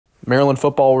Maryland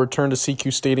football will return to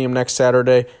CQ Stadium next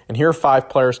Saturday, and here are 5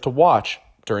 players to watch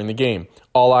during the game.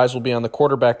 All eyes will be on the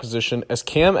quarterback position as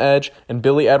Cam Edge and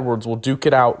Billy Edwards will duke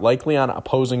it out, likely on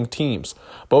opposing teams.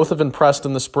 Both have impressed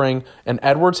in the spring, and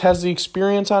Edwards has the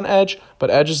experience on Edge, but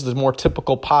Edge is the more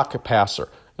typical pocket passer.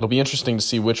 It'll be interesting to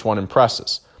see which one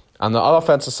impresses. On the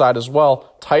offensive side as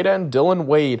well, tight end Dylan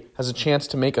Wade has a chance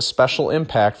to make a special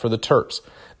impact for the Terps.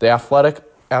 The athletic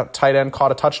tight end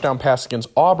caught a touchdown pass against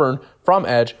Auburn from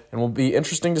Edge, and will be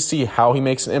interesting to see how he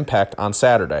makes an impact on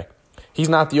Saturday. He's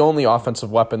not the only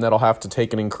offensive weapon that'll have to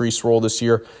take an increased role this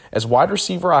year, as wide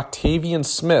receiver Octavian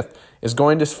Smith is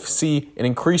going to see an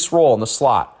increased role in the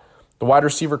slot. The wide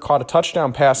receiver caught a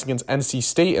touchdown pass against NC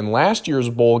State in last year's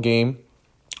bowl game,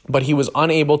 but he was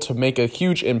unable to make a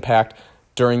huge impact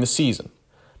during the season.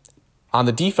 On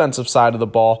the defensive side of the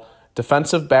ball,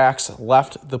 defensive backs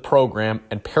left the program,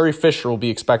 and Perry Fisher will be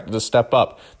expected to step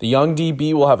up. The young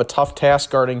DB will have a tough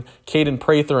task guarding Caden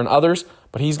Prather and others,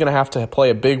 but he's going to have to play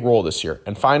a big role this year.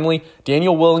 And finally,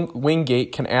 Daniel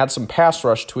Wingate can add some pass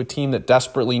rush to a team that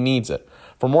desperately needs it.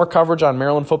 For more coverage on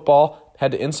Maryland football,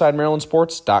 head to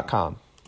InsideMarylandSports.com.